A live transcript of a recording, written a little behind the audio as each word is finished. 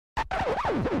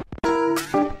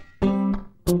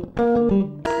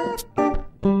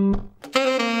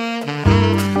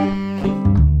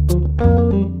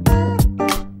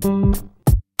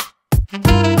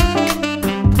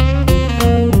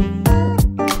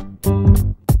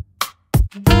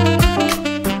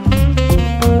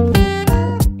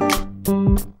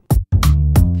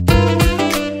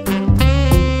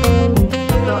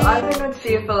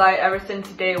since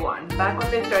day one, back when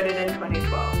they started in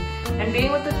 2012. And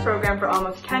being with this program for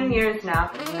almost 10 years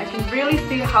now, I can really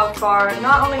see how far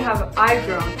not only have I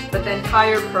grown, but the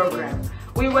entire program.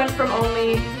 We went from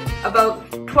only about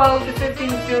 12 to 15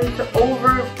 students to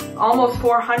over almost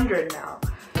 400 now.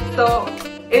 So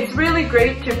it's really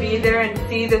great to be there and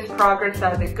see this progress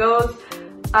as it goes.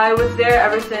 I was there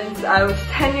ever since I was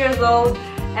 10 years old,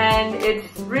 and it's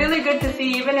really good to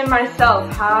see even in myself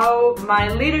how my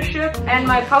leadership and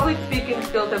my public speaking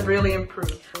skills have really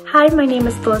improved. Hi, my name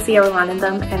is Tulasi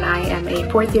Arulanandam and I am a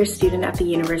fourth-year student at the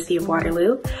University of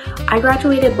Waterloo. I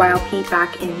graduated YLP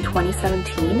back in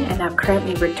 2017 and have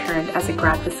currently returned as a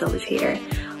grad facilitator.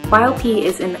 YLP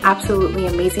is an absolutely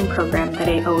amazing program that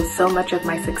I owe so much of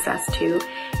my success to.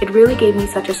 It really gave me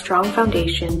such a strong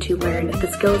foundation to learn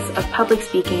the skills of public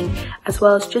speaking as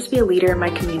well as just be a leader in my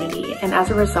community, and as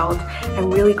a result, I'm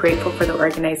really grateful for the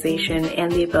organization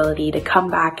and the ability to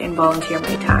come back and volunteer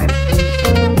my time.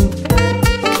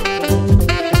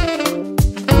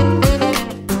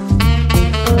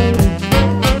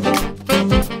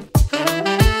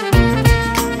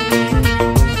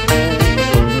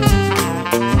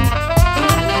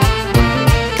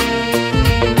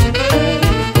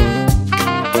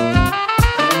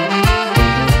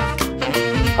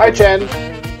 Hi, Chen.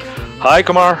 Hi,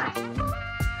 Kumar.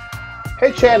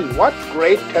 Hey, Chen, what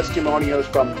great testimonials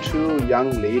from two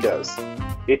young leaders.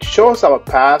 It shows our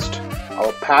past,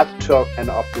 our path to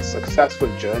and of this successful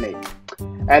journey.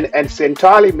 And it's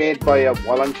entirely made by a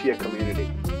volunteer community.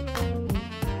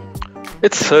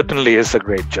 It certainly is a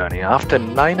great journey. After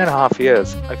 9.5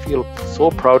 years, I feel so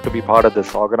proud to be part of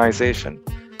this organization.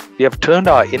 We have turned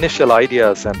our initial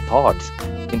ideas and thoughts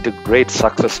into great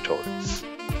success stories.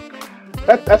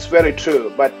 That's very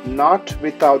true, but not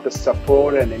without the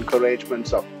support and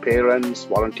encouragements of parents,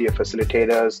 volunteer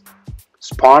facilitators,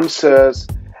 sponsors,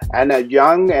 and a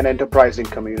young and enterprising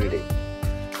community.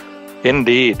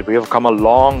 Indeed, we have come a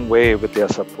long way with their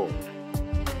support.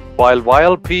 While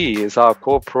YLP is our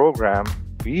core program,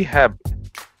 we have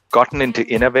gotten into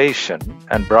innovation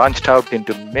and branched out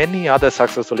into many other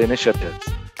successful initiatives,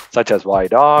 such as Y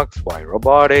Docs, Y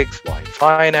Robotics, Y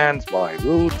Finance, Y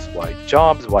Roots, Y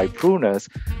Jobs, Y Pruners,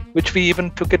 which we even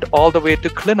took it all the way to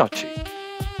Klinochi.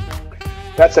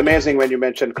 That's amazing when you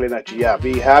mention Klinochi. Yeah,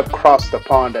 we have crossed the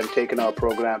pond and taken our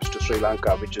programs to Sri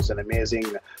Lanka, which is an amazing,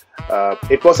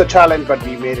 it was a challenge, but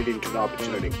we made it into an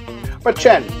opportunity. But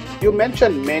Chen, you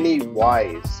mentioned many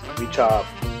Ys, which are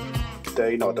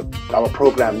our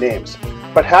program names.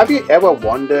 But have you ever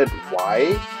wondered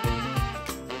why?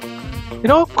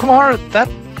 Kumar, that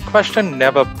question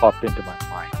never popped into my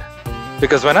mind.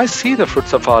 Because when I see the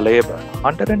fruits of our labor,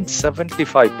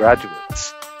 175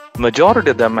 graduates,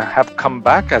 majority of them have come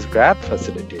back as grad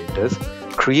facilitators,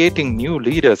 creating new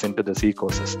leaders into this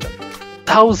ecosystem.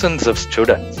 Thousands of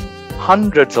students,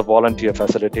 hundreds of volunteer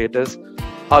facilitators,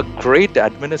 are great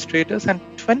administrators, and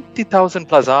 20,000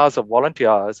 plus hours of volunteer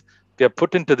hours we have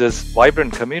put into this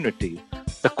vibrant community.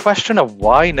 The question of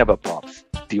why never pops.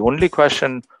 The only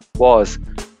question was,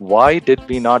 why did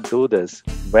we not do this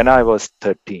when I was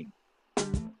 13?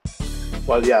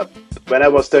 Well, yeah, when I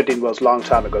was 13 was a long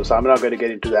time ago, so I'm not going to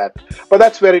get into that. But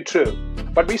that's very true.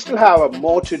 But we still have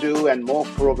more to do and more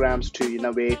programs to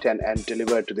innovate and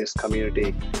deliver to this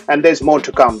community. And there's more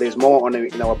to come. There's more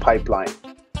in our pipeline.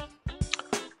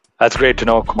 That's great to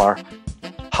know, Kumar.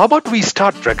 How about we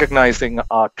start recognizing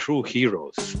our true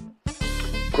heroes?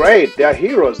 Great. They are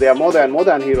heroes. They are more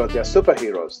than heroes. They are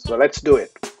superheroes. So let's do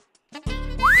it.